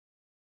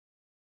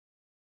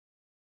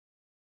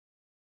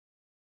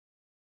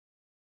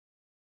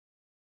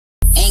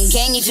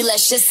gang if you let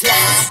shit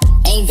slide.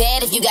 Ain't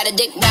bad if you got a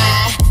dick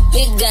ride.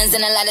 Big guns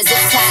and a lot of zip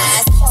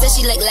ties. Said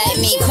she look like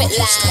me, quit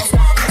lying.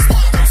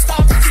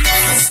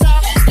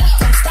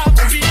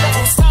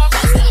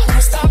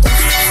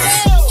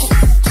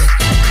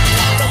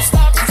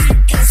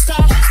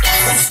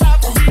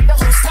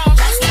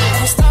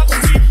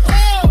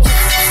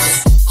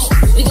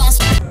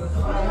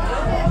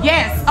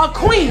 Yes, a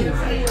queen,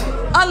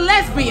 a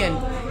lesbian,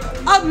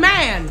 a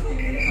man.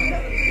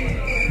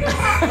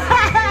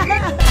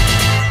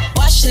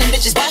 Washing them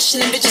bitches,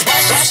 washing them bitches,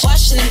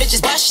 washing them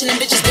bitches, washing them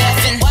bitches,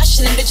 bathing.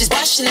 Washing them bitches,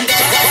 washing them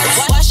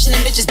bitches, washing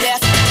them bitches,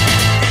 bathing.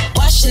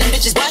 Washing them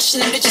bitches, washing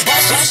them bitches,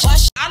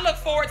 wash. I look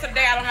forward to the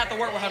day I don't have to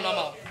work with her no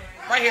more.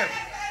 Right here,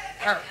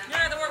 her. You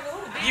don't have to work with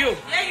who? You.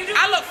 Yeah, you do.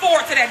 I look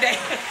forward to that day.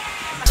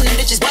 Washing them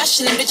bitches,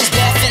 washing them bitches,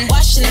 bathing.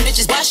 Washing them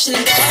bitches, washing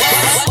them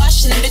bitches,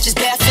 washing them bitches,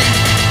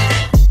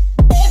 bathing.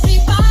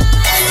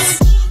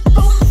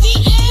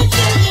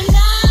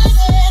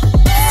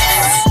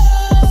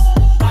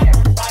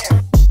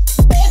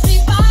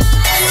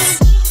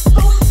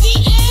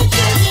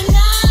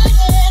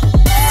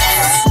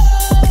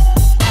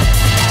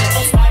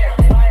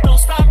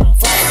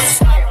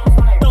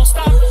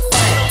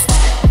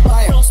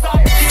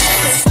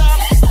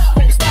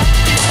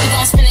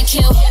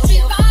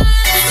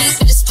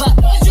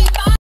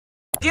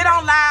 Get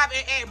on live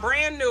and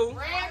brand new.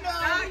 Brand new.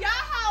 Y'all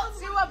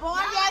hoes, you were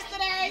born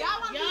yesterday.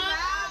 Y'all want to be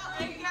loud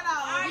and get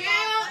on.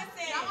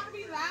 Y'all want to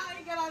be loud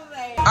and get on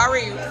today.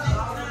 Ari.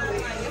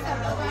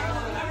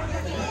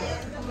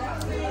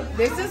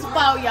 This is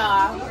for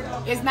y'all.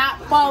 It's not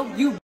for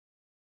you.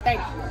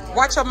 Thank you.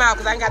 Watch your mouth,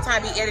 because I ain't got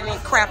time to be editing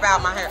crap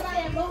out my hair.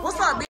 What's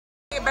up,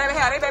 baby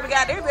hair? They baby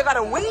got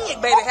a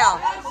wig, baby hair.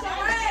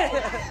 A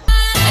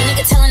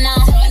nigga telling now.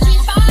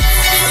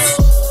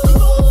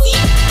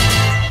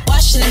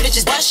 Washing them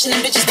bitches, washing them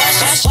bitches,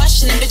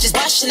 washing them bitches,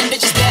 washing them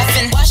bitches,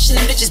 bathing. Washing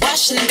them bitches,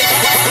 washing them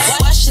bitches,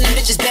 washing them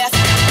bitches,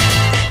 bathing.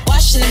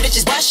 Washing them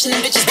bitches, washing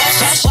them bitches,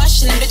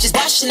 washing them bitches,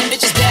 washing them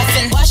bitches,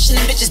 bathing. Washing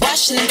them bitches,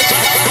 washing them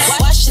bitches,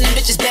 washing them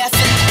bitches,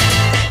 bathing.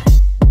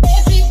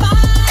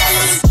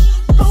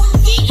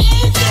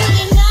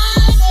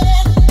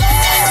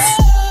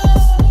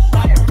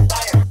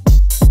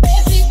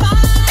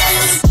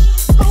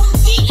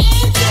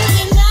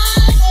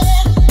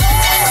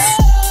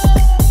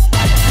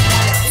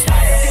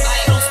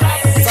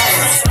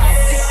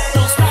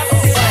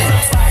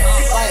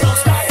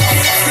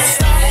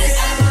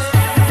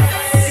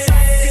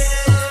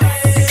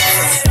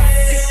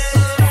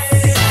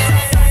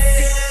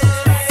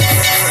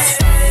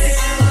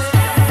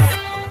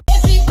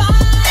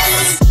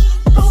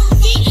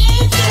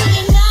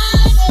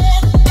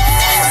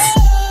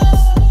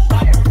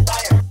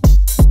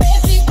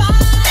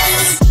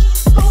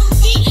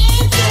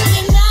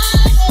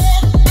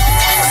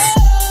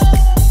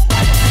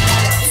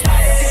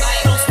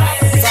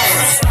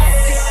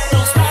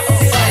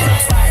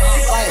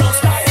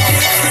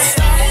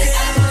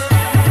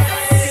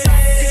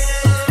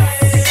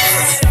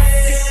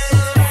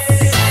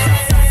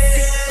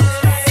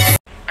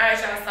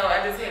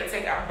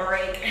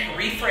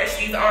 Refresh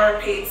these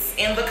armpits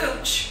in the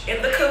cooch,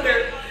 in the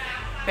cooter.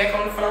 Back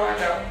on the floor I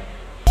go.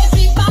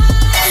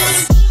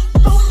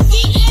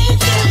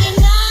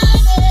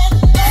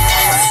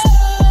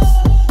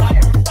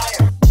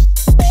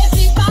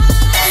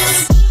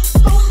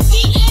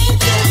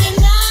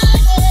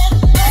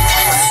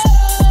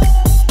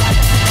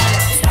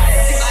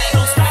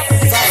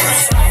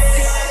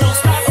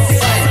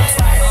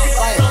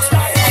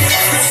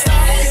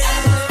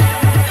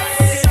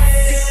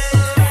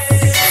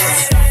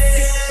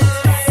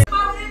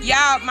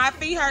 My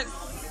feet hurt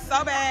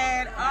so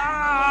bad.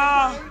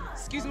 Oh,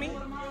 excuse me.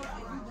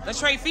 The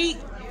tray feet.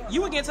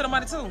 You would get to the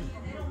money too. So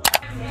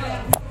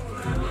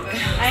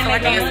I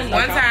did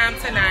one time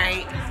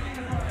tonight,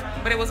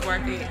 but it was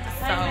worth it.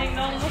 So I'm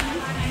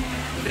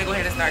gonna go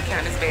ahead and start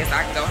counting as fast as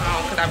I can go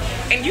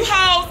home. And you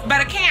hoes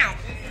better count.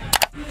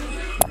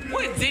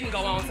 What didn't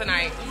go on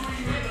tonight?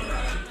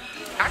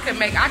 I could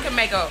make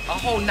a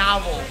whole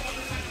novel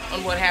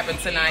on what happened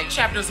tonight.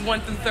 Chapters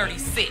 1 through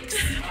 36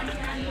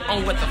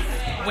 on what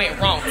went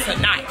wrong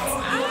tonight.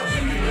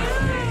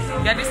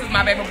 Yeah, this is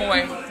my baby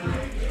boy.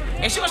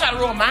 And she was trying to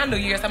ruin my New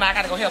Year, so I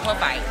gotta go help her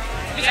fight.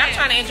 Bitch, I'm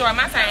trying to enjoy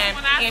my time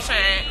and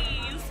shine.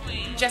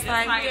 Just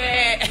like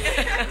that.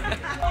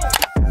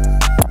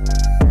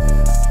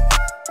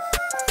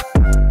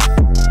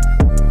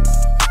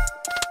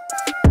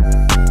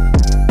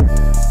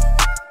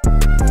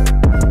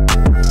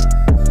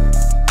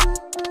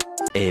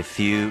 A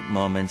few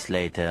moments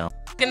later.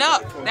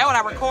 Up. That's what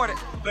I recorded.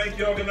 Thank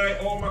y'all. Good night.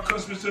 All my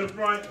customers to the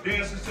front,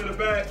 dancers to the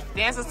back.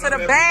 Dancers to the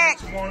back.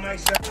 Tomorrow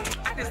night, 7.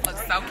 I just look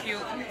so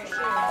cute.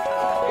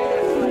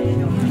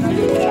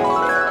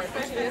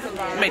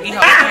 Make these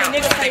hoes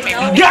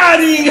count. Got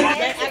him!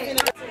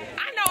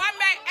 I know I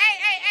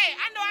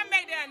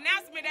made the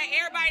announcement that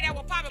everybody that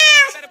will pop it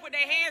better put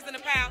their hands in the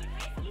pile.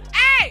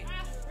 Hey!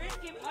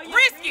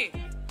 Risky!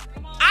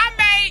 I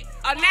made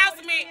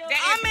announcement that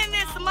I'm in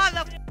this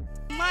mother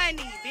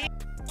money, bitch.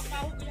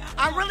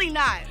 I'm really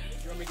not.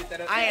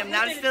 I am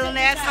not a stealing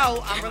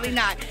asshole. I'm really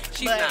not.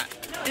 She's not.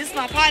 This is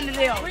my partner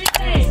there.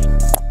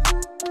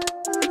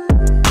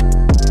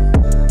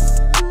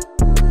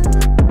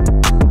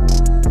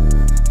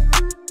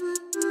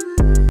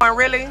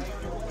 Really?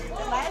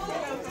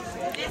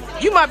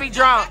 You might be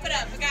drunk.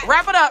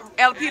 Wrap it up,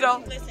 El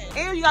Pito.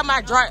 And you got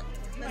my drink.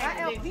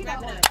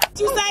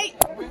 You say?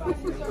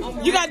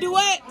 You gotta do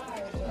what?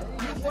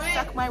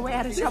 Suck my way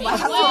out of trouble.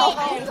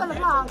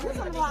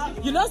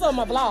 You know it's on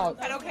my blog.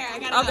 Okay, I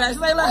got Okay,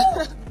 say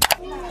look.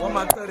 What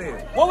my cut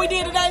is? What we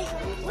did today?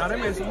 Now they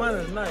made some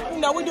money tonight. You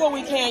know, we do what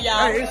we can,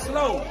 y'all. Hey, it's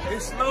slow.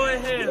 It's slow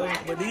as hell.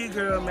 But these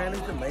girls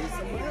managed to make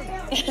some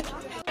money.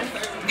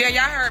 Yeah,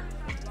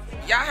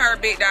 y'all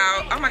heard Big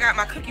Dog. Oh my God,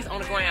 my cookies on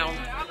the ground.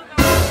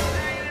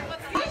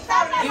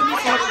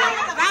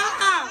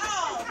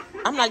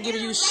 I'm not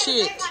giving you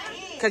shit,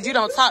 cause you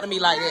don't talk to me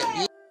like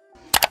that.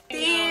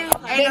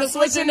 Ain't no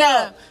switching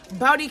up.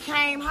 Brody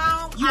came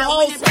home. You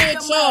all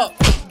switch up.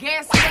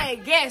 Guess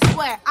what? Guess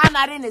what? I'm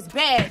not in his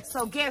bag.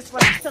 So guess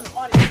what? I'm still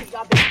all this shit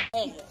y'all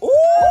been.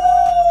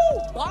 Ooh,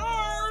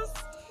 bars.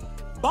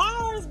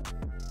 Bars.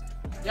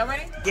 Y'all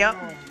ready? Yep.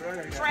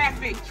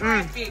 Traffic.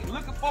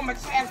 Looking for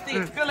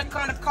Majestic. Feeling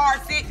kind of car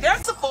sick.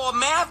 There's a for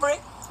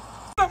Maverick.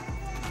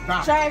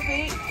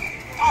 Traffic.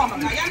 Oh my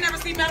God, y'all never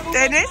see Maverick?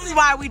 And this is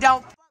why we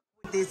don't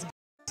with this.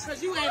 Cause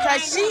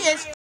she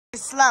is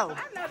slow.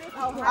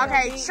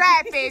 Okay,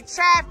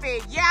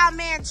 traffic. Yeah, I'm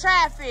in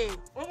traffic.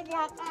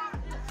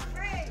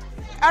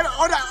 I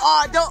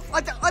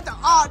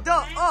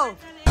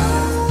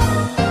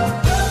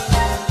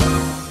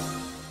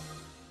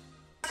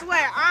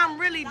swear, I'm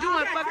really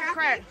doing fucking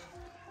crack.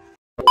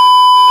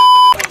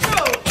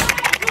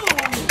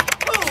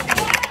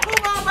 Who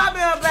want my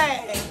bill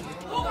back?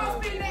 Who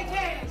gonna spend that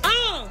cash? Who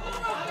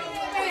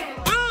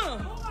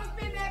gonna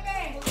spend that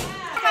bag?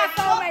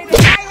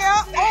 Right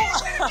here.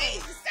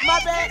 My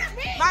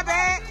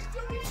bad.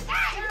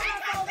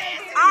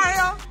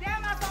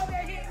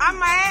 I'm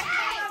mad.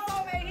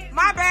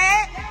 My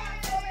bad.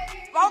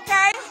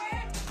 Okay.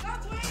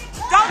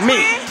 Don't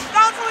twin.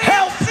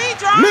 Help She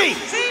drunk. me.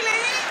 She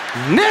lit.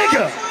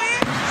 Nigga!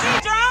 She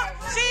drunk.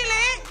 She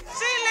lit.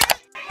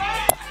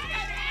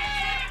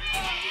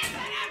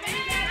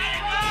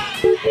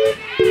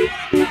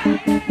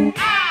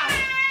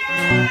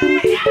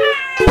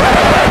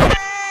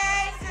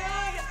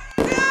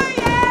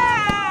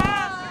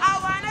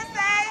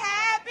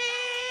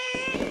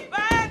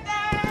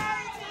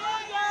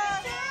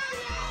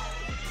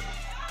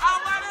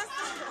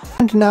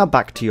 And now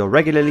back to your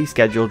regularly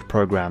scheduled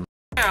program.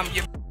 Damn,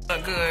 you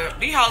look good.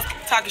 These hoes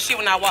talking shit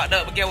when I walked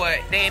up, but get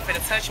what? They ain't finna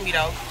touch me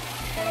though.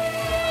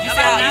 You see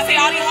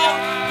how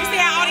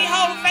all these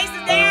hoes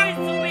faces down?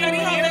 So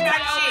these hoes ain't got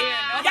shit.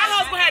 Y'all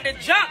hoes gonna have to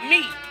jump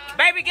me.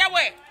 Baby, get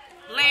what?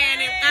 Laying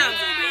in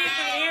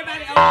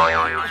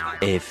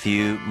A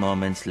few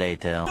moments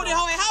later. Hold it,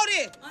 hold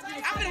it. I'm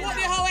finna whoop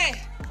your hoe ass.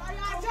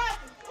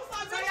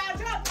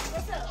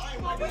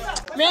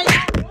 Man.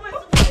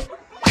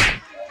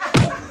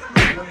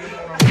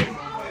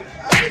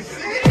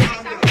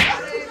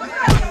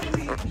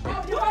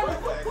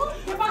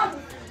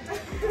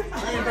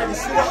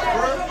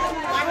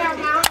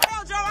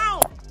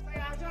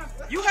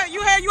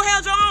 You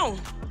held your own.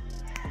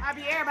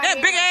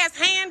 That big ass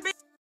hand, bitch.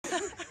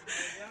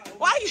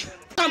 Why you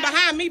come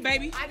behind me,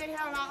 baby? I didn't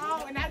have my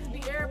own, and I just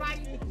beat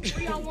everybody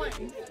 3-on-1.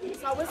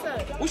 So what's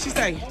up? What she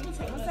say? What's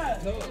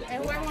up?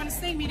 And whoever want to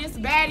see me, this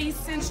baddie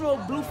Central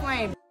Blue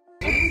Flame.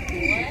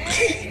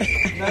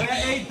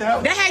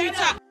 That how you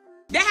talk.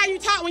 That how you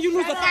talk when you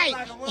lose a fight.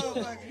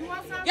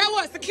 Guess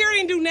what? Security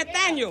ain't do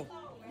Nathaniel.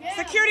 Yeah.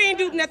 Security ain't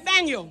do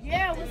Nathaniel.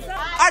 Yeah, what's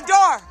up?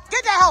 Adore.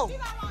 Get that hoe.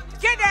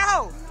 Get that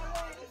hoe.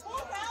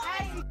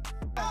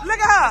 Look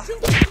at her.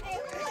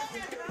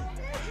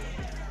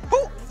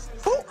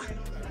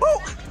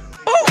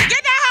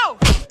 Get that hoe.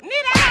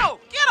 Need that hoe.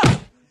 Get her.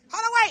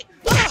 Hold on, wait.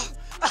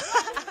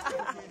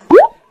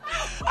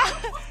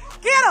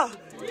 Get her.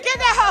 Get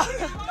that hoe.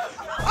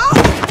 Oh.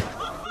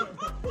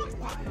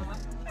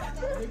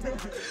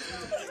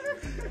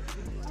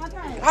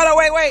 Hold on,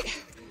 wait.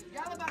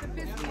 Y'all about to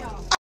piss me off.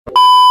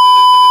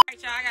 Alright,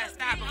 y'all, I gotta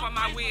stop before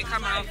my wig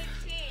come off.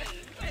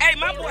 Hey,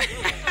 my boy.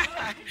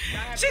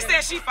 She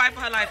said she fight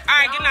for her life. All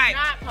right, good night.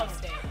 Not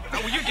posted. Oh,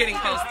 well, you're getting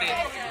posted.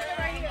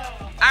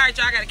 All right,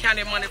 y'all, I gotta count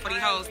that money for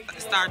these hoes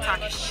to start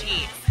talking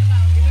shit.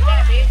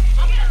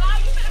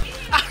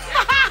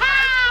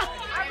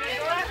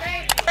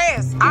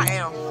 Yes, I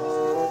am.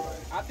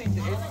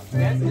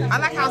 I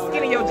like how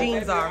skinny your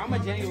jeans are. I'm a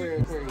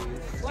January Aquarius.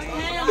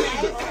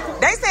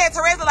 They said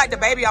Therese look like the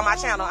baby on my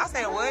channel. I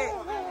said, what?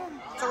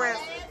 Therese.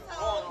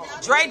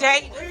 Dre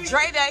Day.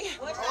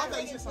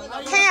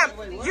 Cam,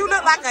 you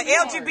look like an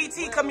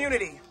LGBT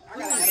community.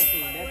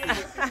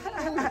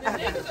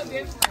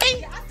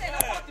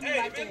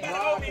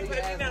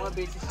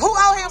 Who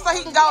owe him so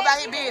he can go about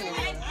his business?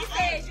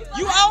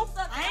 You owe?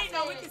 I ain't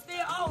know we can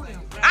still owe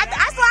him.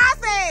 That's what I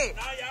said.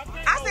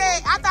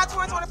 I thought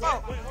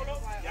 2024.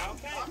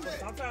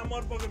 Sometimes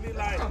motherfuckers be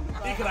like,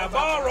 can I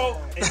borrow?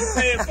 And you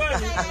say it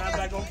funny, and I'm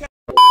like, okay.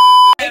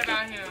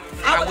 About him.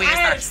 my wig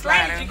started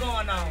sliding.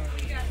 Going on.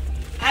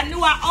 I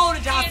knew I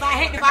owed y'all, so I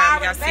had to buy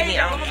Y'all see me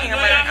on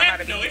camera. I'm about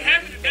to be. It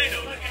happened today,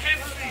 though. It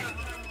happened today.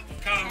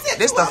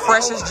 This the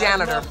freshest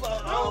janitor.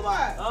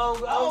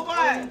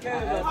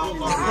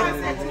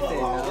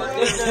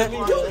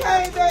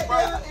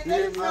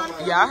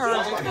 Yeah, I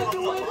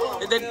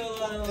heard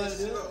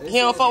you. He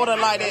don't fuck with her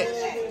like that.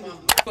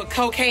 But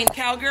cocaine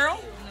cowgirl?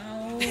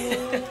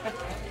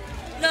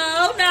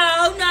 No.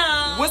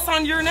 What's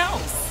on your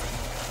nose?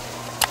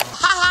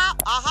 Ha ha,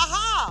 ah ha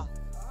ha.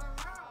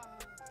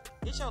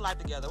 Get your life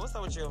together. What's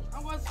up with you? I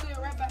want to see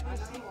right back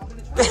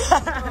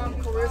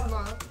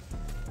Charisma.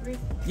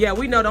 Yeah,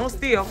 we know. Don't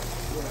steal.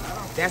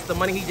 That's the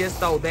money he just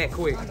stole that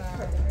quick.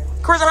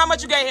 Charisma, how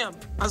much you gave him?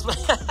 Now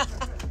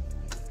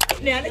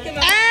look at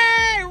my.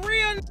 Hey,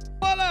 real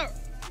pull up.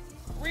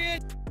 Real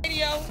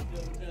video.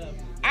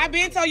 I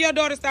been told your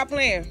daughter stop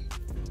playing.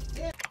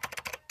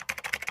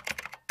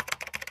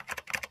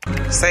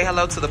 Say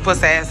hello to the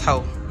puss ass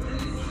hoe.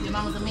 Your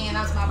mama's a man.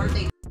 That's my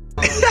birthday.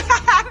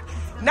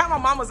 Not my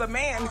mama's a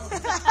man.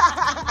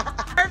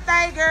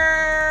 Birthday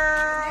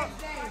girl.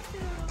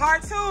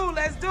 Part 2.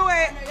 Let's do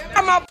it.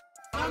 Come up.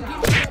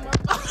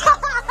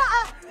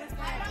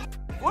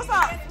 What's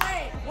up?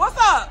 What's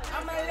up?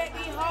 I'm gonna let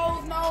these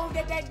hoes know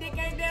that that dick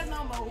ain't there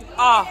no more.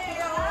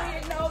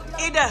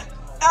 Hit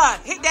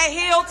that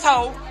heel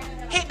toe.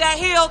 Hit that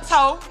heel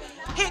toe.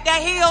 Hit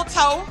that heel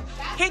toe.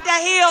 Hit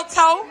that heel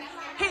toe.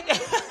 Hit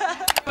that.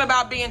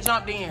 About being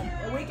jumped in.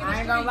 I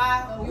ain't gonna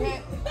lie.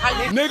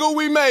 Nigga,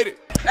 we made it.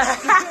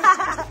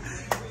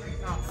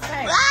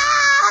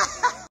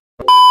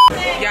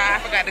 Yeah, I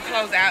forgot to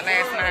close out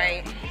last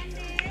night.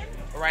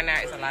 Right now,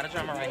 it's a lot of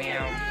drama right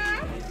now.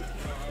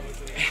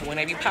 When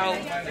they be po,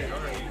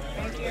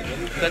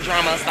 the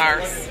drama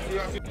starts.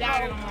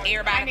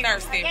 Everybody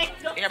thirsty.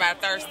 Everybody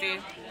thirsty.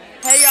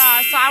 Hey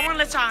y'all, so I want to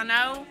let y'all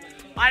know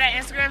all that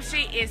Instagram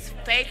shit is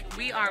fake.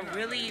 We are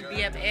really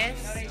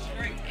BFFs,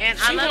 and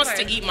I She love wants her.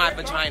 to eat my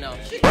vagina.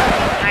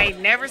 I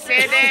never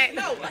said that,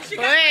 but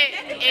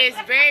it's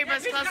very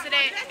much close to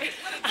that.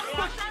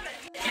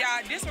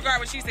 Y'all disregard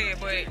what she said,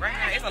 but right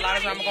now it's a lot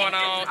of drama going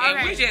on, and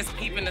Okay. we just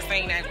peeping the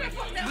scene that way.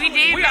 We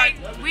did. Okay,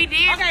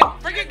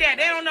 forget that.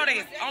 They don't know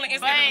this. Only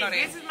Instagram know But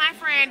this. this is my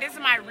friend. This is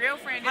my real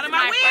friend. This is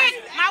My wig.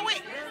 my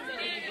wig.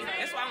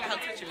 That's why I'm gonna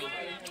help touching me.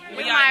 This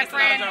is y'all, my it's a lot of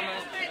friend. drama, and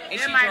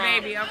This she is my drunk.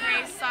 baby.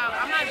 Okay, so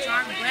I'm not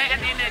drunk, but at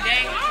the end of the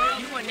day,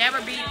 you will never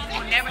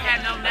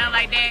have no nothing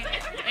like that.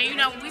 And you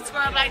know, when we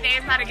scrub like that,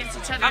 it's not against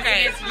each other.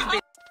 Okay, It's you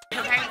against you.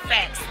 Okay,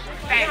 facts.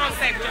 You don't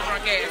say with your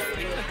drunk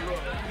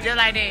ass. Just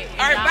like that.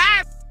 All right,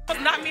 bye.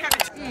 Not me.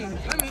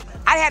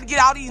 I had to get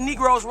all these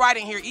Negroes right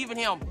in here, even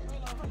him.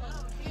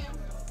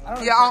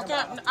 Yeah,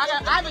 I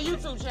have a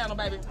YouTube channel,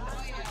 baby.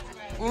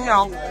 You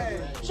know,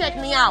 check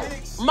me out.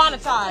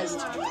 Monetized.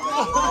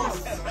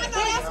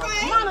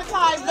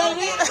 Monetized,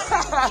 baby.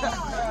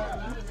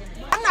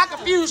 I'm not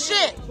confused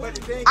shit.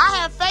 I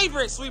have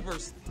favorite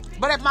sweepers.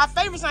 But if my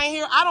favorites ain't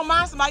here, I don't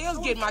mind somebody else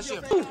getting my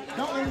shit. Twin,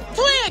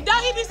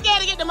 don't he be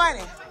scared to get the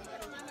money?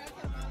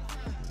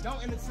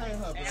 Don't entertain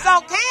her. So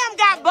Cam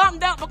got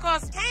bumped up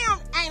because Cam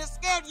ain't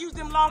scared to use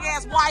them long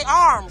ass white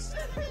arms.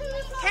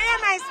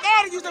 Cam ain't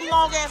scared to use them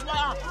long ass white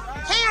arms.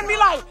 Cam be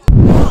like,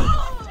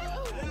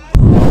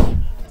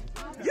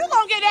 you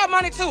gonna get that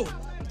money too.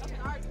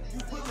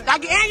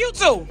 And you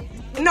too.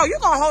 No, you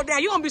gonna hold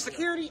down. You gonna be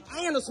security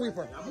and a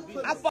sweeper.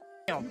 I fuck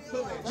him.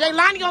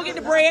 Jaylani gonna get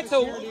the bread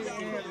too.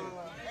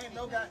 Ain't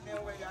no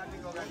goddamn way y'all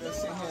niggas got to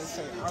sit here and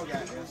say, oh,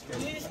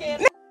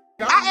 goddamn.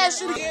 I asked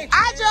you to,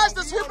 I judge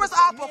the sweepers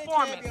off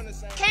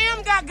performance.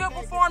 Cam got good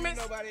performance.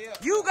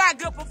 You got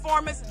good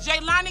performance.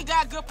 Jaylani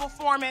got good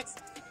performance.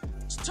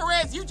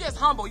 Therese, you just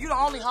humble. You the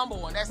only humble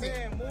one. That's it.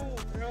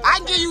 I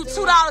can give you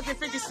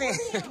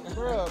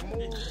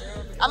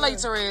 $2.50. I love you,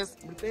 Therese.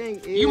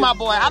 You my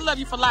boy. I love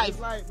you for life.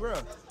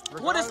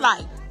 What it's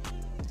like?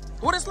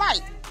 What it's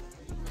like?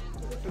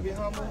 To be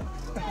humble.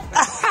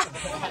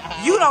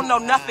 You don't know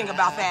nothing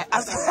about that. I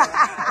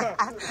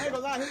ain't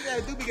gonna lie, his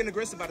ass do be getting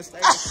aggressive by the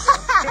stage.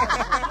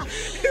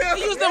 You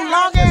use them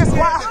long ass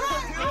wild.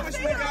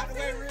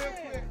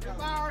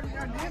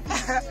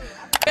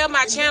 Tell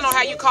my channel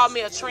how you call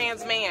me a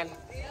trans man.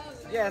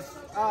 Yes,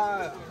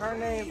 her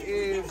name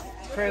is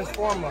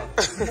Transformer.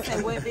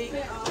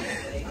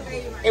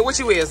 And what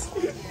you is?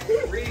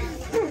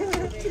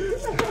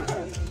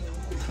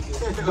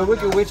 The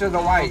Wicked Witch of the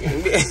White.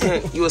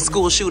 You a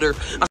school shooter.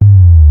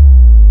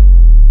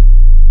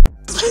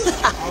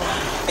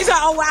 He said,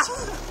 oh wow.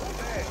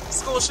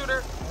 School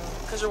shooter?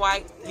 Cause you're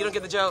white. You don't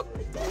get the joke.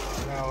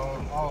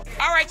 No. All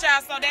right,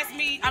 y'all. So that's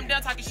me. I'm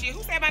done talking shit.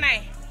 Who said my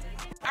name?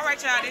 All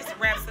right, y'all. This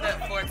wraps it up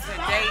for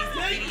today's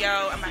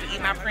video. I'm about to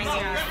eat my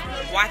premium.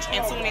 Watch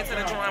and tune into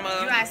the drama.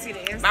 You guys see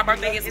the My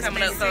birthday is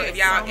coming up, so if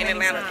y'all in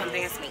Atlanta, come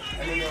dance me.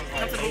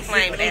 Come to Blue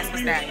Flame and dance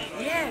me style.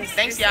 Yes.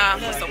 Thanks, y'all,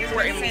 for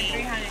supporting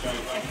me.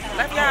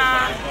 Love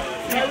y'all.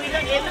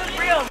 It look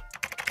real.